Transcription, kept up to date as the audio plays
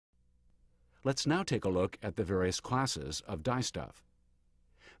Let's now take a look at the various classes of dye stuff.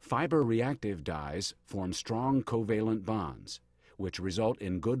 Fiber-reactive dyes form strong covalent bonds, which result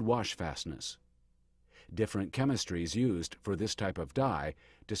in good wash fastness. Different chemistries used for this type of dye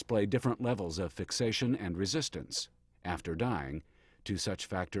display different levels of fixation and resistance after dyeing to such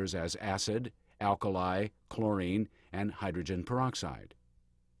factors as acid, alkali, chlorine, and hydrogen peroxide.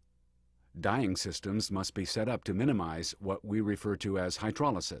 Dyeing systems must be set up to minimize what we refer to as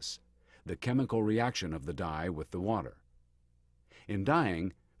hydrolysis, the chemical reaction of the dye with the water. In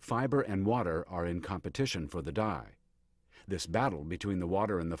dyeing, fiber and water are in competition for the dye. This battle between the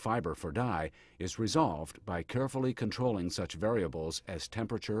water and the fiber for dye is resolved by carefully controlling such variables as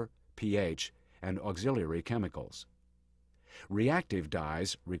temperature, pH, and auxiliary chemicals. Reactive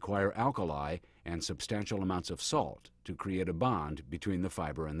dyes require alkali and substantial amounts of salt to create a bond between the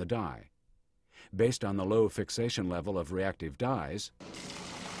fiber and the dye. Based on the low fixation level of reactive dyes,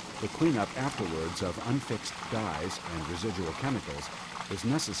 the cleanup afterwards of unfixed dyes and residual chemicals is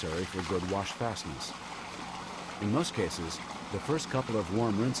necessary for good wash fastness. In most cases, the first couple of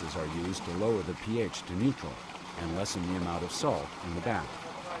warm rinses are used to lower the pH to neutral and lessen the amount of salt in the bath.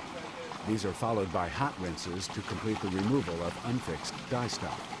 These are followed by hot rinses to complete the removal of unfixed dye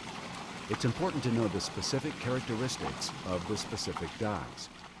stuff. It's important to know the specific characteristics of the specific dyes.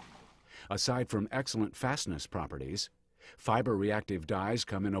 Aside from excellent fastness properties, fiber-reactive dyes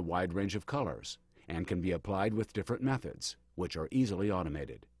come in a wide range of colors and can be applied with different methods, which are easily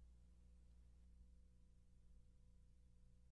automated.